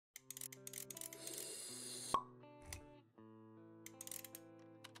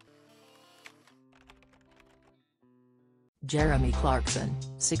Jeremy Clarkson,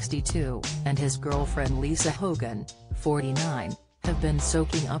 62, and his girlfriend Lisa Hogan, 49, have been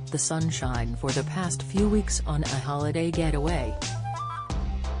soaking up the sunshine for the past few weeks on a holiday getaway.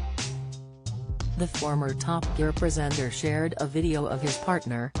 The former Top Gear presenter shared a video of his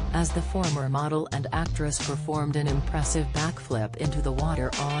partner, as the former model and actress performed an impressive backflip into the water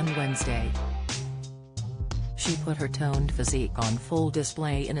on Wednesday. She put her toned physique on full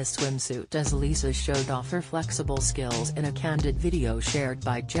display in a swimsuit as Lisa showed off her flexible skills in a candid video shared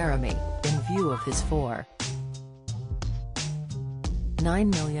by Jeremy, in view of his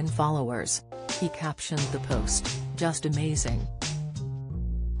 4.9 million followers. He captioned the post, "Just amazing.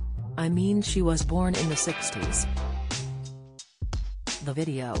 I mean, she was born in the 60s. The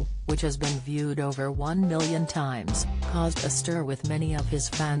video, which has been viewed over 1 million times, caused a stir with many of his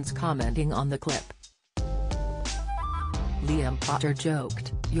fans commenting on the clip. Liam Potter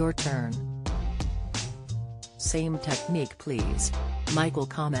joked, "Your turn. Same technique please." Michael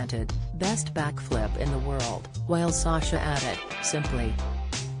commented, "Best backflip in the world," while Sasha added, "Simply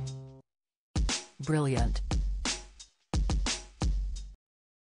brilliant."